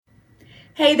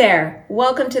Hey there,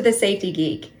 welcome to the Safety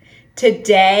Geek.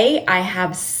 Today, I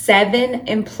have 7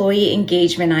 employee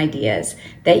engagement ideas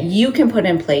that you can put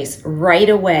in place right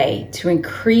away to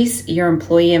increase your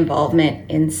employee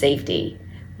involvement in safety.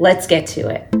 Let's get to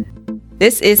it.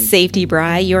 This is Safety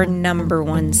Bri, your number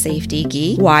one safety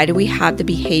geek. Why do we have the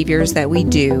behaviors that we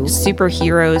do?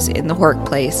 Superheroes in the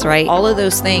workplace, right? All of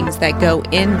those things that go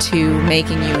into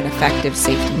making you an effective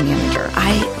safety manager.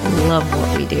 I love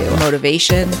what we do.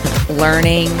 Motivation,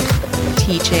 learning,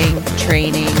 teaching,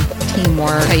 training,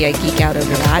 teamwork. I geek out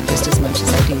over that just as much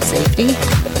as I do safety.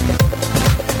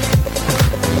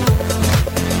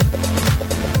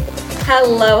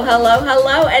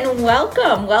 Hello, and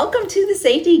welcome. Welcome to the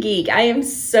Safety Geek. I am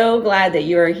so glad that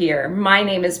you are here. My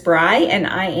name is Bri, and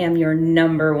I am your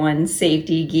number one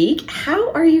safety geek.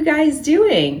 How are you guys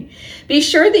doing? Be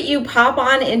sure that you pop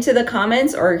on into the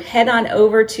comments or head on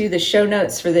over to the show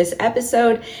notes for this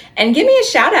episode and give me a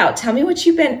shout out. Tell me what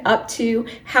you've been up to.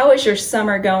 How is your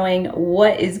summer going?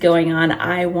 What is going on?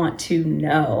 I want to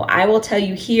know. I will tell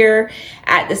you here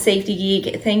at the Safety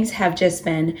Geek, things have just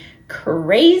been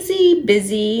crazy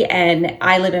busy, and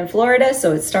I live in Florida,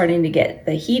 so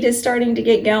the heat is starting to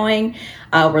get going.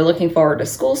 We're looking forward to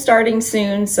school starting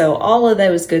soon, so all of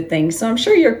those good things. So I'm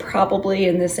sure you're probably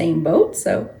in the same boat,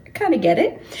 so I kind of get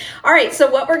it. All right,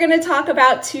 so what we're going to talk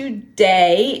about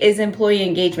today is employee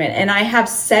engagement, and I have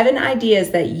 7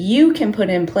 ideas that you can put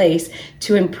in place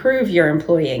to improve your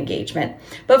employee engagement.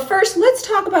 But first, let's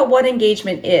talk about what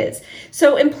engagement is.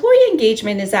 So employee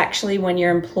engagement is actually when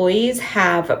your employees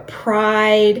have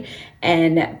pride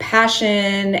and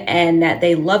passion and that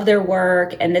they love their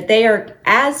work and that they are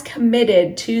as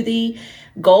committed to the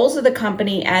goals of the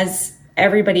company as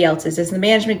everybody else is, as the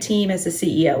management team, as the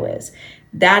CEO is.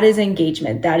 That is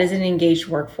engagement. That is an engaged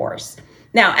workforce.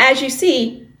 Now, as you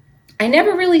see, I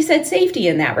never really said safety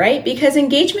in that, right? Because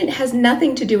engagement has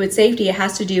nothing to do with safety. It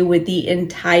has to do with the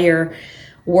entire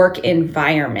work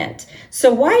environment.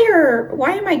 So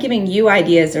why am I giving you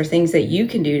ideas or things that you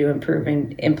can do to improve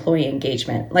employee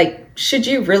engagement? Like, should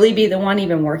you really be the one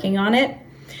even working on it?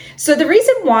 So the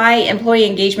reason why employee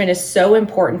engagement is so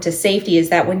important to safety is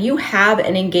that when you have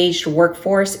an engaged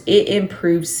workforce, it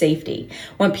improves safety.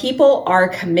 When people are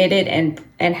committed and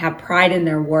have pride in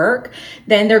their work,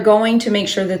 then they're going to make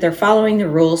sure that they're following the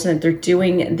rules and that they're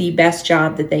doing the best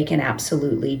job that they can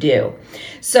absolutely do.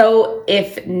 So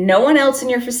if no one else in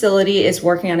your facility is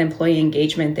working on employee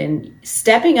engagement, then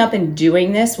stepping up and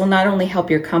doing this will not only help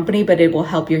your company, but it will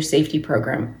help your safety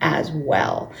program as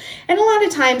well. And a lot of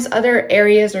times other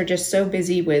areas are just so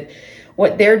busy with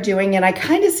what they're doing. And I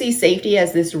kind of see safety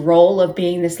as this role of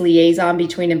being this liaison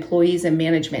between employees and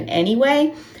management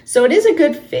anyway. So it is a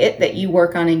good fit that you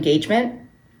work on engagement.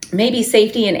 Maybe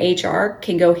safety and HR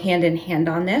can go hand in hand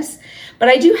on this. But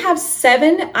I do have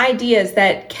 7 ideas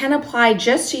that can apply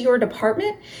just to your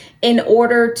department in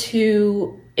order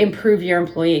to improve your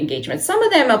employee engagement. Some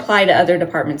of them apply to other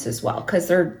departments as well, because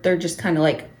they're just kind of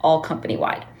like all company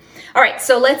wide. All right,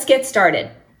 so let's get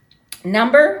started.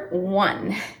 Number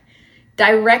 1,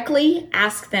 directly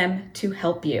ask them to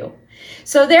help you.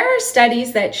 So there are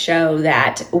studies that show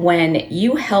that when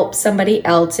you help somebody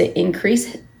else, it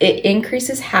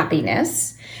increases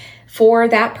happiness for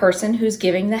that person who's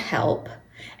giving the help.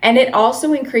 And it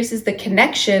also increases the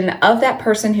connection of that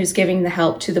person who's giving the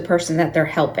help to the person that they're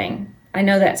helping. I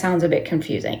know that sounds a bit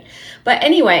confusing, but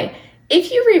anyway,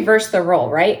 if you reverse the role,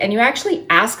 right, and you actually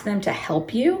ask them to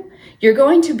help you, you're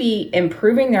going to be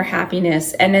improving their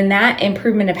happiness. And then that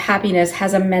improvement of happiness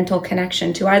has a mental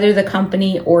connection to either the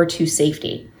company or to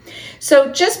safety.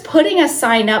 So just putting a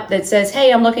sign up that says,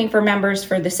 hey, I'm looking for members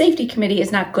for the safety committee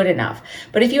is not good enough.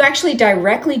 But if you actually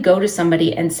directly go to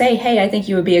somebody and say, hey, I think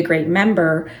you would be a great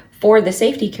member for the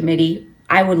safety committee.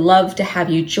 I would love to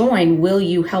have you join. Will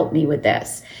you help me with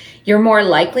this? You're more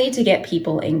likely to get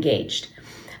people engaged.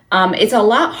 It's a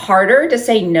lot harder to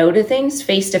say no to things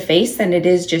face-to-face than it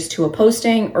is just to a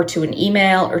posting or to an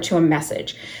email or to a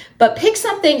message. But pick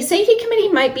something, safety committee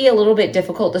might be a little bit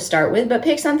difficult to start with, but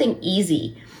pick something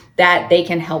easy that they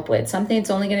can help with, something that's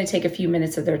only going to take a few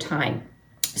minutes of their time.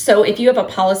 So if you have a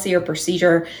policy or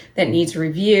procedure that needs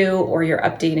review, or you're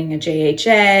updating a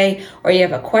JHA, or you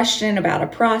have a question about a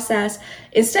process,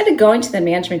 instead of going to the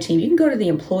management team, you can go to the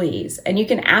employees and you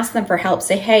can ask them for help.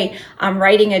 Say, hey, I'm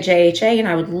writing a JHA and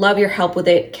I would love your help with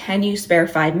it. Can you spare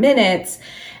 5 minutes?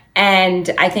 And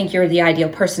I think you're the ideal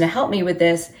person to help me with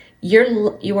this.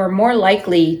 You are more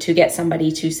likely to get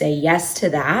somebody to say yes to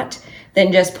that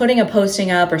than just putting a posting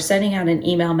up or sending out an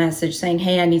email message saying,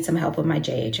 hey, I need some help with my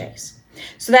JHAs.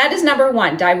 So that is number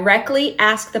 1, directly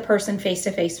ask the person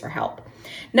face-to-face for help.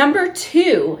 Number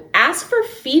 2, ask for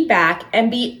feedback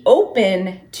and be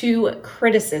open to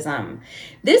criticism.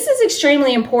 This is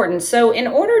extremely important. So in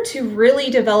order to really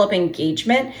develop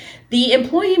engagement, the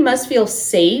employee must feel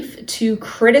safe to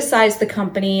criticize the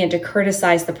company and to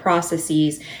criticize the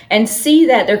processes and see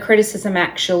that their criticism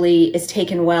actually is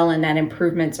taken well and that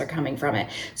improvements are coming from it.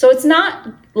 So it's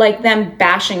not like them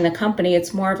bashing the company.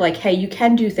 It's more of like, hey, you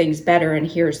can do things better and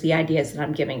here's the ideas that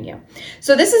I'm giving you.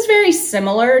 So this is very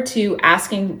similar to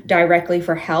asking directly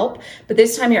for help, but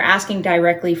this time you're asking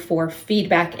directly for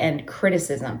feedback and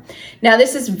criticism. Now,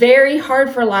 this is very hard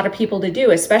for a lot of people to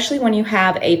do, especially when you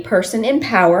have a person in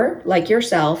power like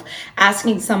yourself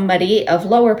asking somebody of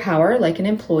lower power like an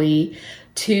employee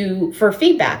for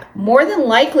feedback. More than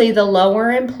likely the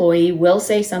lower employee will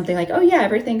say something like, oh yeah,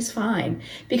 everything's fine,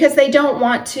 because they don't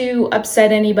want to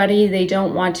upset anybody. They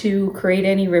don't want to create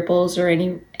any ripples or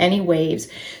any waves.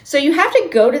 So you have to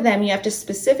go to them. You have to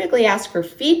specifically ask for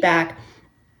feedback,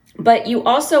 but you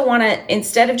also want to,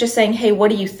 instead of just saying, hey, what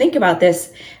do you think about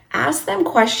this? Ask them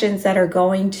questions that are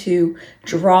going to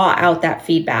draw out that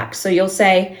feedback. So you'll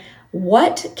say,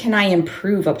 what can I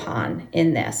improve upon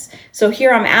in this? So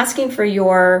here I'm asking for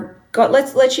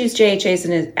let's use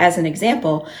JHA as an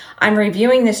example. I'm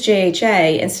reviewing this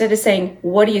JHA. Instead of saying,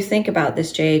 what do you think about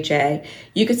this JHA?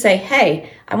 You could say,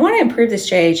 hey, I want to improve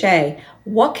this JHA.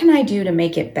 What can I do to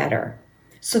make it better?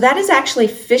 So that is actually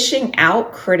fishing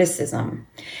out criticism.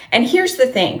 And here's the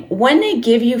thing, when they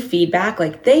give you feedback,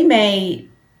 like they may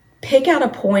pick out a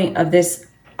point of this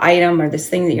item or this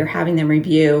thing that you're having them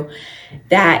review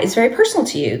that is very personal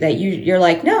to you, that you're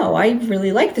like, no, I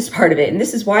really like this part of it, and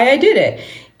this is why I did it.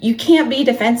 You can't be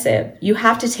defensive. You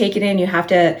have to take it in. You have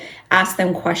to ask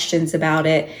them questions about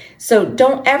it. So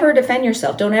don't ever defend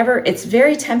yourself. It's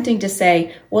very tempting to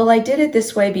say, well, I did it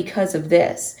this way because of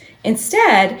this.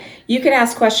 Instead, you can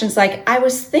ask questions like, I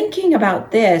was thinking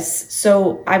about this,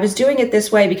 so I was doing it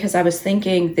this way because I was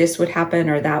thinking this would happen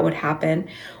or that would happen.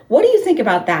 What do you think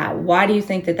about that? Why do you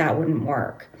think that wouldn't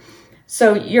work?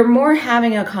 So you're more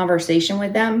having a conversation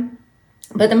with them.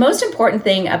 But the most important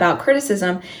thing about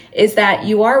criticism is that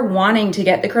you are wanting to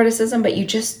get the criticism, but you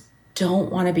just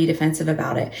don't want to be defensive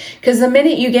about it. Because the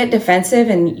minute you get defensive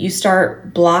and you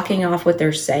start blocking off what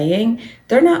they're saying,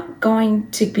 they're not going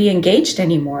to be engaged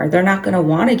anymore. They're not going to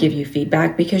want to give you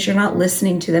feedback because you're not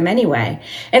listening to them anyway.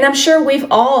 And I'm sure we've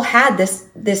all had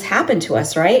this happen to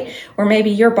us, right? Or maybe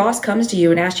your boss comes to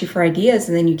you and asks you for ideas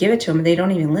and then you give it to them and they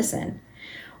don't even listen.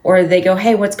 Or they go,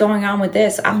 hey, what's going on with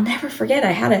this? I'll never forget.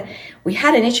 We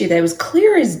had an issue that was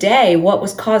clear as day what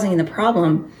was causing the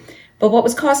problem. But what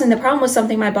was causing the problem was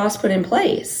something my boss put in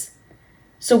place.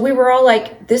 So we were all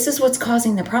like, this is what's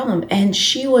causing the problem. And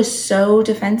she was so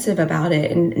defensive about it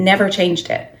and never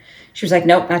changed it. She was like,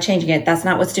 nope, not changing it. That's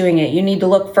not what's doing it. You need to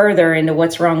look further into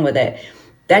what's wrong with it.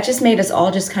 That just made us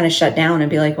all just kind of shut down and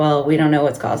be like, well, we don't know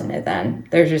what's causing it then.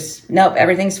 Nope,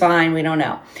 everything's fine. We don't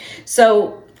know.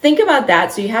 So think about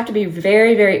that. So you have to be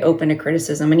very, very open to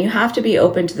criticism, and you have to be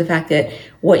open to the fact that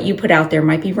what you put out there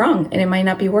might be wrong and it might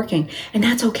not be working. And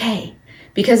that's okay,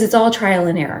 because it's all trial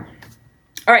and error.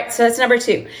 All right, so that's number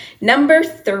 2. Number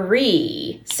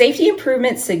 3, safety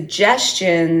improvement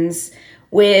suggestions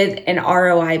with an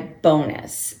ROI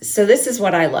bonus. So this is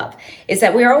what I love, is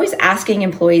that we're always asking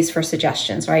employees for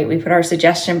suggestions, right? We put our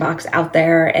suggestion box out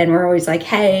there and we're always like,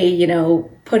 hey,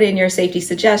 put in your safety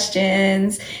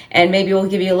suggestions and maybe we'll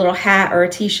give you a little hat or a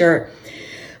t-shirt.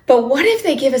 But what if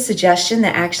they give a suggestion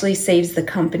that actually saves the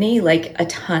company like a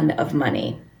ton of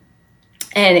money?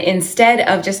 And instead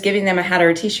of just giving them a hat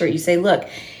or a t-shirt, you say, look,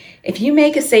 if you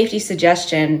make a safety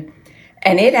suggestion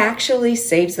and it actually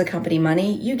saves the company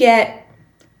money, you get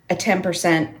a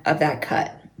 10% of that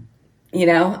cut.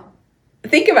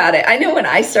 Think about it. I know when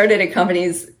I started at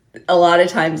companies, a lot of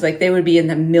times, like, they would be in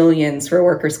the millions for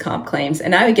workers' comp claims,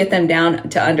 and I would get them down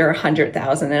to under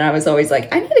 100,000. And I was always like,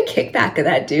 I need a kickback of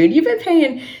that, dude. You've been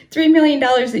paying $3 million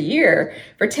a year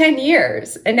for 10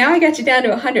 years, and now I got you down to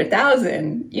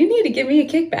 100,000. You need to give me a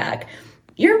kickback.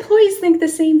 Your employees think the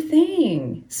same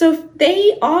thing. So if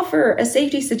they offer a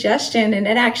safety suggestion and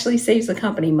it actually saves the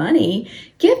company money,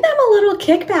 give them a little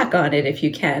kickback on it if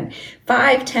you can.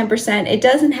 5-10%. It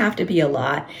doesn't have to be a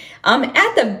lot.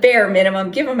 At the bare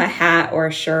minimum, give them a hat or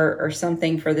a shirt or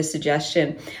something for the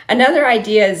suggestion. Another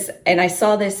idea is, and I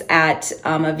saw this at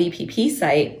a VPP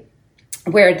site,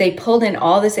 where they pulled in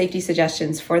all the safety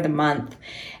suggestions for the month,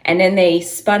 and then they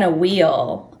spun a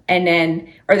wheel. And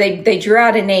then, or they drew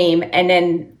out a name, and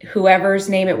then whoever's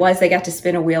name it was, they got to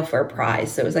spin a wheel for a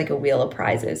prize. So it was like a wheel of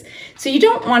prizes. So you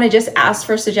don't want to just ask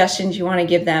for suggestions. You want to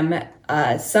give them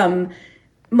some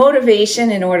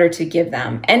motivation in order to give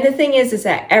them. And the thing is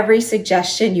that every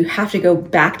suggestion, you have to go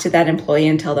back to that employee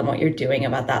and tell them what you're doing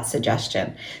about that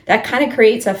suggestion. That kind of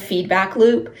creates a feedback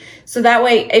loop. So that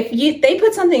way, if they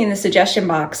put something in the suggestion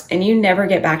box and you never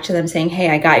get back to them saying, hey,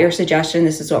 I got your suggestion,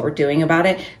 this is what we're doing about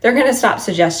it, they're going to stop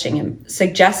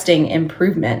suggesting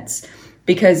improvements,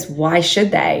 because why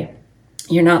should they?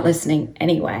 You're not listening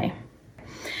anyway.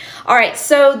 All right,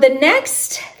 so the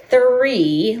next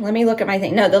three, let me look at my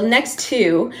thing. No, the next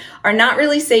two are not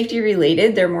really safety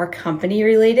related. They're more company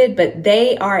related, but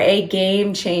they are a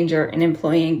game changer in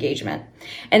employee engagement.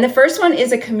 And the first one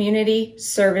is a community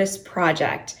service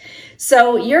project.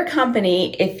 So your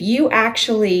company, if you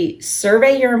actually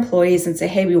survey your employees and say,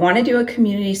 hey, we want to do a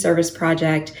community service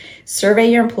project, survey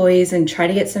your employees and try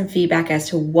to get some feedback as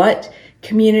to what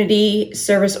community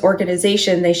service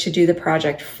organization they should do the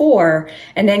project for,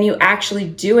 and then you actually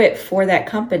do it for that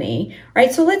company,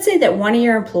 right? So let's say that one of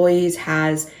your employees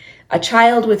has a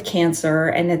child with cancer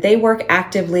and that they work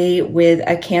actively with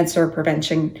a cancer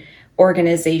prevention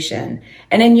organization.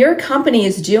 And then your company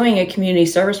is doing a community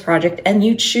service project and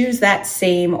you choose that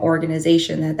same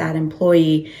organization that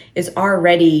employee is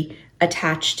already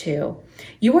attached to.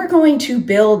 You are going to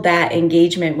build that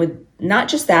engagement with not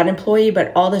just that employee,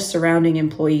 but all the surrounding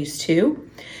employees too.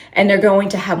 And they're going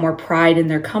to have more pride in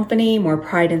their company, more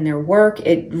pride in their work.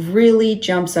 It really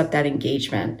jumps up that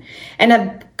engagement. And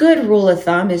a good rule of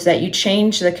thumb is that you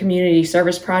change the community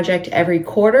service project every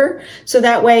quarter. So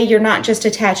that way you're not just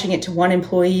attaching it to one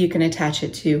employee, you can attach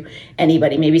it to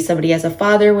anybody. Maybe somebody has a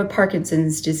father with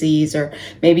Parkinson's disease, or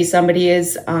maybe somebody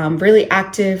is really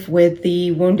active with the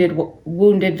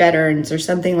wounded veterans or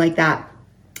something like that.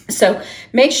 So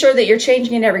make sure that you're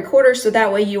changing it every quarter, so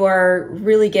that way you are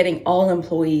really getting all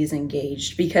employees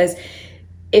engaged. Because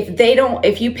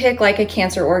if you pick like a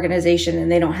cancer organization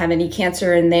and they don't have any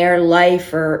cancer in their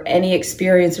life or any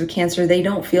experience with cancer, they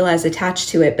don't feel as attached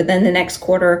to it. But then the next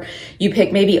quarter you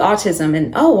pick maybe autism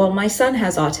and, oh, well, my son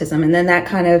has autism. And then that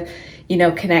kind of,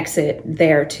 connects it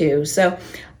there too. So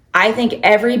I think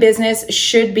every business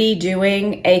should be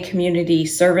doing a community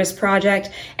service project.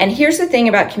 And here's the thing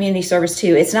about community service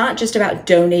too. It's not just about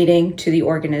donating to the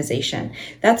organization.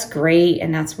 That's great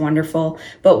and that's wonderful.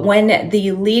 But when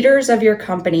the leaders of your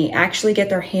company actually get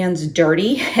their hands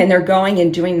dirty and they're going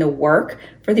and doing the work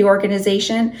for the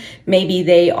organization, maybe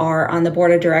they are on the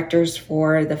board of directors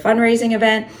for the fundraising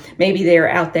event, maybe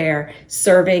they're out there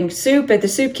serving soup at the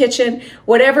soup kitchen,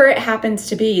 whatever it happens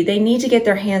to be, they need to get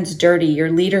their hands dirty,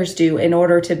 your leaders do, in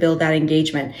order to build that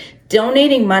engagement.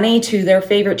 Donating money to their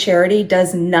favorite charity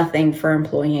does nothing for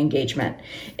employee engagement.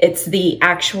 It's the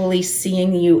actually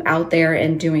seeing you out there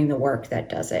and doing the work that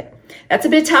does it. That's a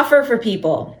bit tougher for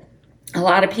people. A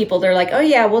lot of people, they're like, oh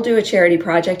yeah, we'll do a charity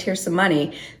project. Here's some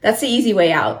money. That's the easy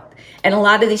way out. And a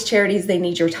lot of these charities, they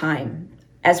need your time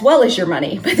as well as your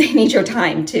money, but they need your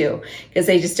time too, because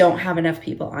they just don't have enough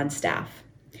people on staff.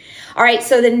 All right,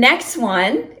 so the next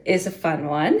one is a fun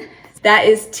one. That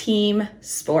is team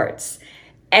sports.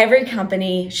 Every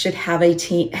company should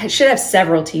have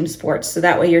several team sports. So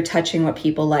that way you're touching what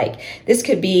people like. This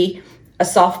could be a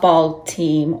softball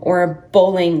team or a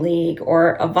bowling league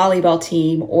or a volleyball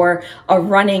team or a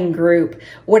running group,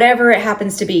 whatever it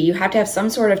happens to be. You have to have some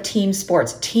sort of team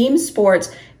sports. Team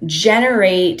sports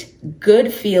generate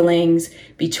good feelings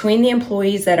between the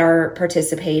employees that are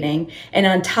participating. And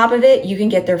on top of it, you can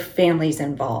get their families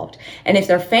involved. And if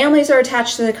their families are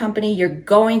attached to the company, you're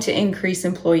going to increase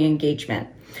employee engagement.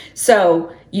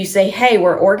 So you say, hey,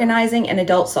 we're organizing an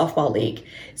adult softball league.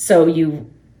 So you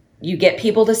get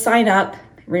people to sign up.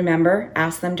 Remember,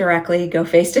 ask them directly, go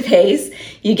face to face.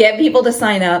 You get people to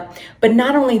sign up. But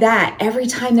not only that, every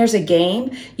time there's a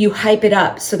game, you hype it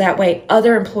up. So that way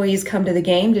other employees come to the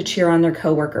game to cheer on their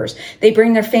coworkers. They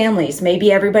bring their families.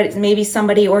 Maybe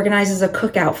somebody organizes a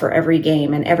cookout for every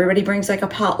game and everybody brings like a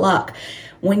potluck.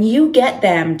 When you get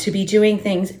them to be doing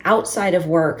things outside of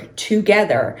work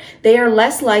together, they are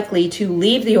less likely to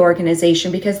leave the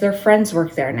organization because their friends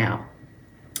work there now.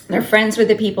 They're friends with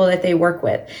the people that they work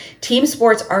with. Team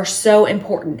sports are so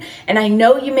important. And I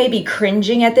know you may be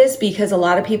cringing at this because a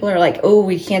lot of people are like, oh,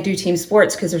 we can't do team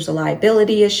sports because there's a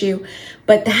liability issue.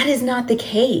 But that is not the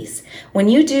case. When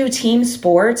you do team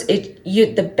sports,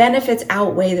 the benefits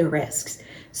outweigh the risks.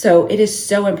 So it is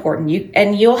so important.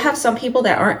 You'll have some people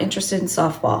that aren't interested in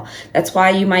softball. That's why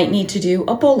you might need to do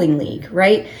a bowling league,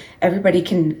 right? Everybody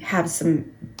can have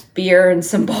some beer and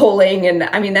some bowling. And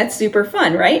I mean, that's super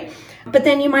fun, right? But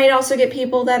then you might also get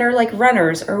people that are like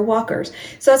runners or walkers.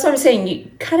 So that's what I'm saying.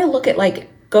 You kind of look at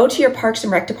go to your Parks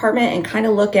and Rec department and kind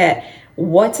of look at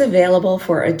what's available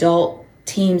for adult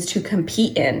teams to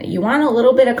compete in. You want a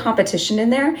little bit of competition in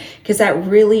there because that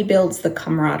really builds the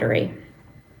camaraderie.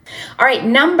 All right,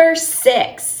 number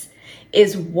 6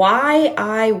 is why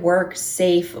I work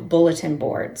safe bulletin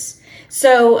boards.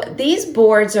 So these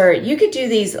boards you could do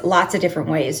these lots of different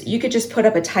ways. You could just put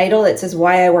up a title that says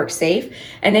why I work safe,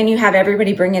 and then you have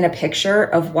everybody bring in a picture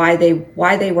of why they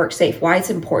work safe, why it's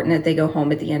important that they go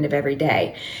home at the end of every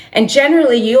day. And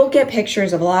generally you'll get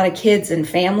pictures of a lot of kids and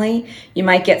family. You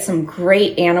might get some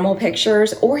great animal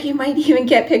pictures, or you might even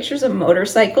get pictures of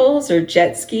motorcycles or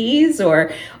jet skis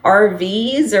or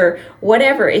RVs or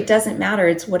whatever. It doesn't matter.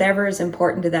 It's whatever is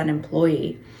important to that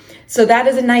employee. So that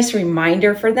is a nice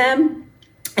reminder for them.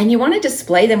 And you want to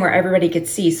display them where everybody could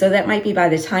see. So that might be by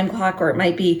the time clock, or it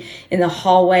might be in the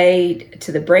hallway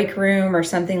to the break room or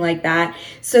something like that.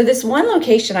 So this one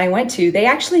location I went to, they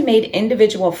actually made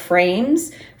individual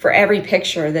frames for every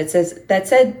picture that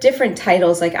said different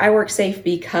titles, like I work safe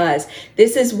because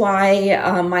this is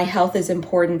why my health is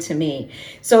important to me.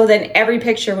 So then every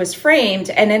picture was framed,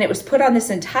 and then it was put on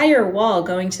this entire wall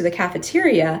going to the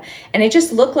cafeteria, and it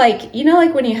just looked like,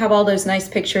 like when you have all those nice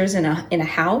pictures in a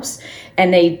house,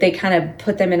 and they kind of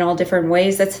put them in all different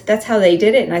ways. That's how they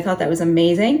did it, and I thought that was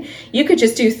amazing. You could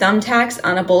just do thumbtacks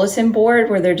on a bulletin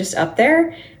board where they're just up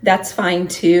there. That's fine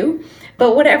too.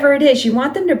 But whatever it is, you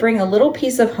want them to bring a little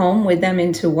piece of home with them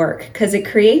into work, because it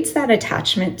creates that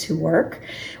attachment to work,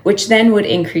 which then would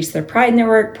increase their pride in their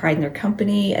work, pride in their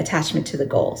company, attachment to the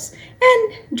goals,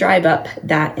 and drive up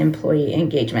that employee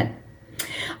engagement.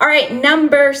 All right,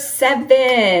 number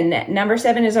 7. Number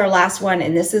 7 is our last one,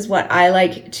 and this is what I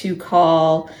like to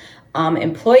call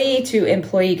employee to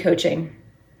employee coaching.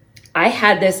 I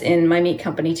had this in my meat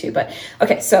company too, but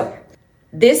okay, so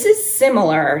this is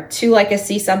similar to like a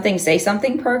see something, say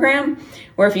something program,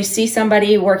 where if you see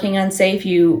somebody working unsafe,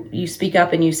 you speak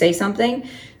up and you say something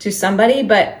to somebody.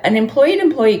 But an employee to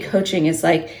employee coaching is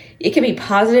like, it can be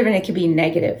positive and it can be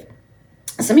negative.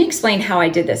 So let me explain how I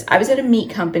did this. I was at a meat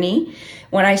company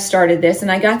when I started this,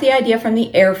 and I got the idea from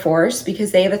the Air Force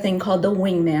because they have a thing called the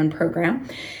Wingman program.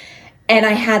 And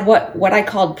I had what I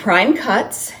called prime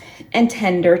cuts and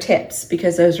tender tips,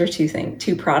 because those were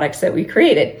two products that we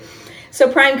created. So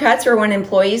prime cuts were when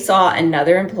employees saw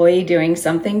another employee doing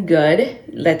something good,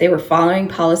 that they were following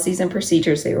policies and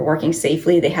procedures, they were working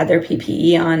safely, they had their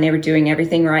PPE on, they were doing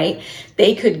everything right.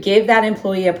 They could give that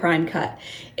employee a prime cut.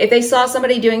 If they saw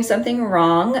somebody doing something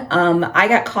wrong, I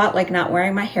got caught like not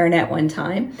wearing my hairnet one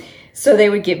time, so they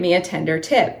would give me a tender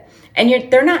tip.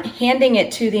 And they're not handing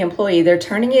it to the employee. They're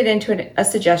turning it into a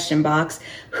suggestion box.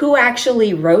 Who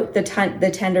actually wrote the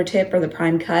tender tip or the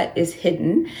prime cut is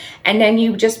hidden. And then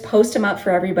you just post them up for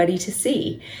everybody to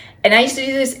see. And I used to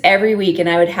do this every week, and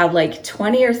I would have like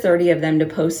 20 or 30 of them to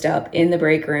post up in the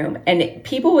break room. And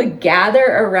people would gather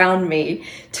around me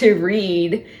to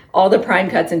read all the prime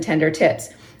cuts and tender tips.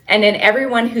 And then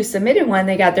everyone who submitted one,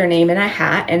 they got their name in a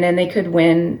hat, and then they could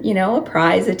win, a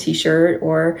prize, a t-shirt,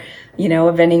 or,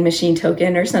 a vending machine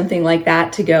token or something like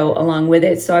that to go along with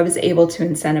it. So I was able to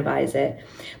incentivize it.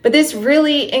 But this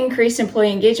really increased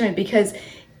employee engagement because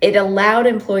it allowed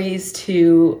employees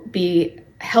to be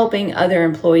helping other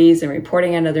employees and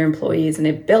reporting on other employees, and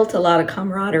it built a lot of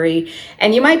camaraderie.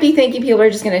 And you might be thinking people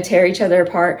are just going to tear each other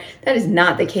apart. That is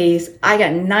not the case. I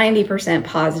got 90%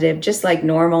 positive, just like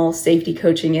normal safety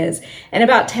coaching is, and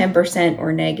about 10%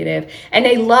 were negative. And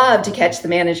they love to catch the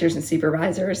managers and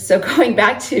supervisors. So going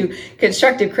back to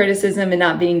constructive criticism and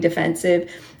not being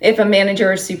defensive, if a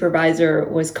manager or supervisor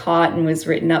was caught and was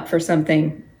written up for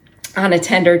something on a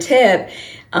tender tip,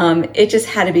 it just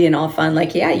had to be an all fun,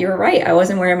 like, yeah, you were right, I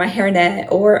wasn't wearing my hairnet,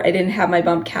 or I didn't have my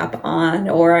bump cap on,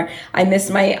 or I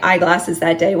missed my eyeglasses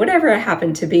that day, whatever it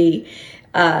happened to be.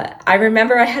 I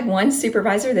remember I had one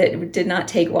supervisor that did not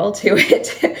take well to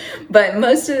it, but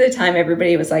most of the time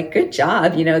everybody was like, good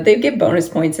job. They'd get bonus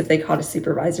points if they caught a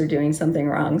supervisor doing something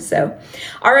wrong. So,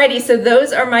 alrighty. So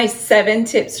those are my 7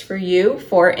 tips for you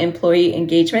for employee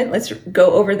engagement. Let's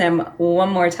go over them one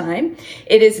more time.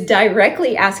 It is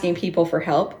directly asking people for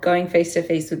help, going face to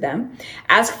face with them.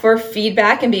 Ask for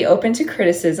feedback and be open to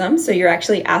criticism. So you're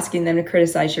actually asking them to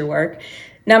criticize your work.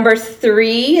 Number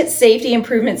 3, safety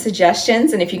improvement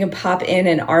suggestions. And if you can pop in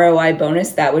an ROI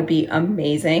bonus, that would be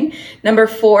amazing. Number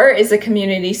 4 is a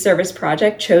community service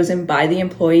project chosen by the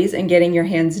employees and getting your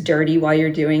hands dirty while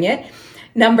you're doing it.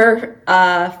 Number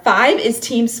 5 is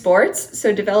team sports.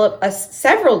 So develop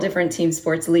several different team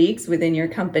sports leagues within your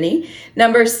company.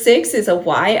 Number 6 is a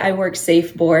why I work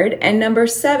safe board. And number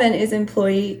 7 is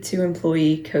employee to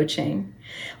employee coaching.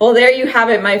 Well, there you have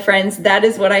it, my friends. That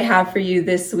is what I have for you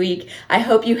this week. I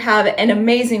hope you have an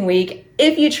amazing week.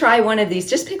 if you try one of these,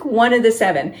 just pick one of the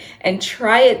 7 and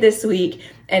try it this week,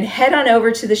 and head on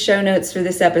over to the show notes for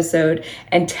this episode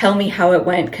and tell me how it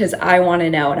went, because I want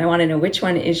to know, and I want to know which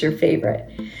one is your favorite.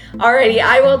 Alrighty,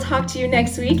 I will talk to you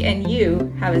next week, and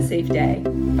you have a safe day.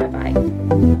 Bye-bye.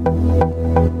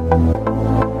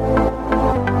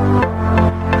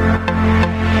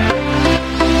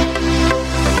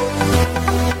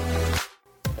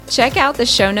 Check out the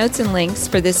show notes and links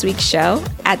for this week's show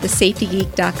at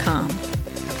thesafetygeek.com.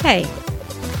 Hey,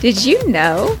 did you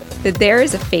know that there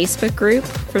is a Facebook group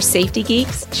for safety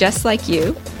geeks just like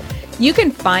you? You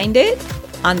can find it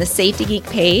on the Safety Geek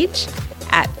page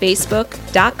at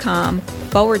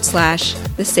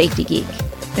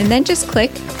facebook.com/thesafetygeek. And then just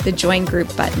click the Join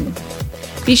Group button.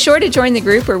 Be sure to join the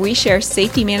group where we share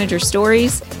safety manager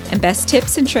stories and best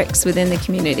tips and tricks within the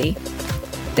community.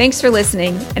 Thanks for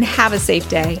listening, and have a safe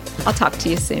day. I'll talk to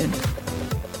you soon.